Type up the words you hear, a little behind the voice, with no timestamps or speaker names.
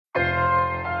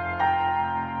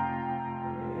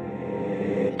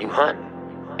hunt,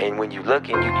 and when you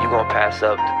looking, you gonna pass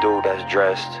up the dude that's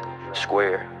dressed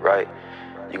square, right?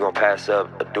 You gonna pass up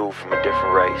a dude from a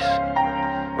different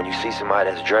race. When you see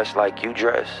somebody that's dressed like you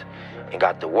dress, and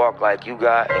got the walk like you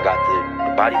got, and got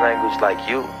the body language like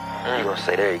you gonna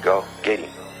say, there you go, get him.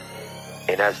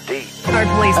 And that's deep. Our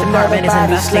police department is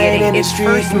investigating his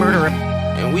first murder.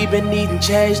 And we've been needing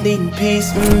change, needing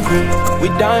peace. We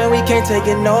dying, we can't take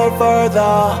it no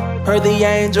further. Heard the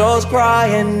angels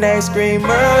crying, they scream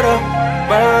murder,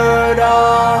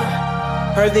 murder.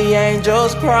 Heard the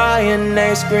angels crying,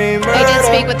 they scream murder. I did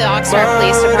speak with the Oxnard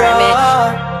Police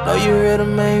Department. Oh, you hear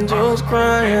them angels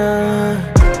crying.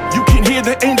 You can hear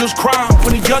the angels cry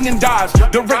when a youngin' dies.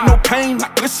 There ain't no pain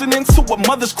like listening to a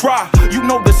mother's cry. You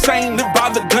know the saying, live by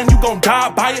the gun, you gon' die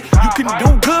by it. You can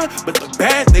do good, but the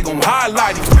bad, they gon'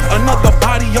 highlight it. Another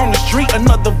body on the street,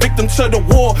 another victim to the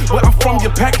war. Where I'm from,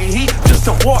 you're packing heat just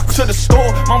to walk to the store.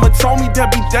 Mama told me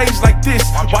there'd be days like this.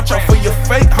 Watch out for your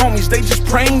fake homies, they just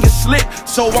praying you slip.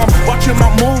 So I'm watching my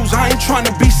moves, I ain't trying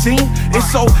to be seen. It's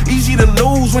so easy to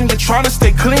lose when you're trying to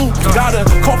stay clean. Got a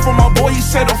call from my boy, he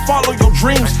said to follow your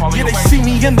dreams. Yeah, they see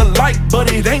me in the light,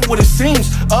 but it ain't what it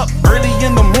seems. Up early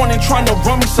in the morning trying to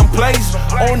run me some plays.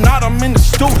 Or not, I'm in the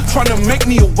stool trying to make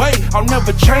me a way. I'll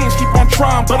never change, keep on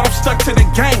trying, but I'm stuck to the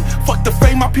game. Fuck the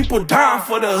fame, my people dying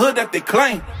for the hood that they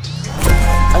claim.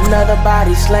 Another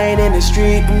body slain in the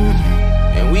street,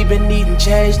 and we've been needing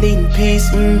change, needing peace.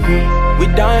 We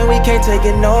dying, we can't take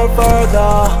it no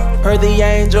further. Heard the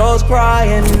angels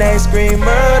crying, they scream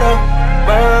murder,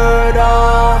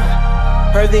 murder.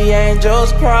 Heard the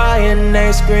angels crying,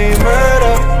 they scream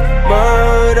murder,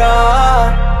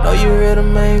 murder. Know you hear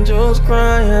them angels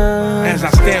crying. As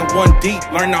I stand one deep,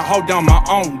 learn to hold down my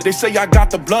own. They say I got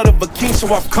the blood of a king,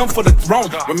 so I've come for the throne.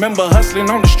 Remember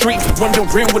hustling on the street,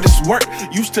 wondering what it's worth.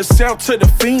 Used to sell to the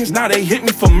fiends, now they hit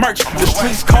me for merch. The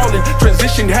streets calling,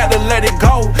 transition, had to let it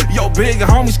go. Yo, big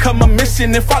homies come a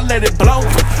missing if I let it blow.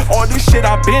 All this shit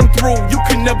I've been through, you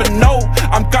can never know.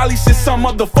 I'm golly since some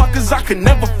motherfuckers I could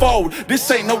never fold.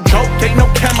 This ain't no joke, ain't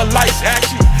no camera lights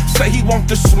action. Say he want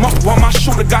the smoke while my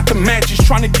shooter got the matches.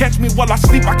 Trying to catch me while I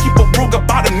sleep, I keep a Ruger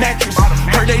by the mattress.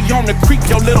 Heard they on the creek,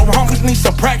 yo little homies need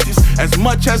some practice. As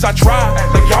much as I try,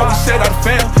 like y'all always said I'd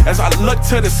fail. As I look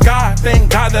to the sky, thank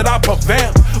God that I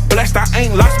prevail. Blessed I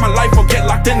ain't lost my life or get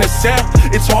locked in a cell.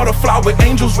 It's hard to fly with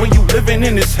angels when you living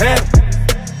in this hell.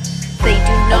 They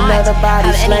do not have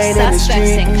any suspects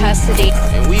in custody.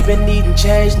 And we've been needing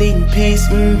change, needing peace.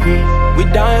 We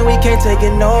dying, we can't take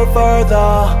it no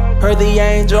further. Heard the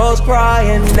angels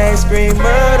crying, they scream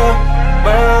murder,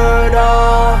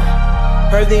 murder.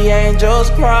 Heard the angels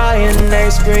crying,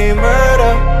 they scream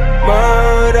murder,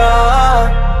 murder.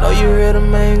 Know you hear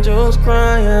them angels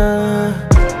crying.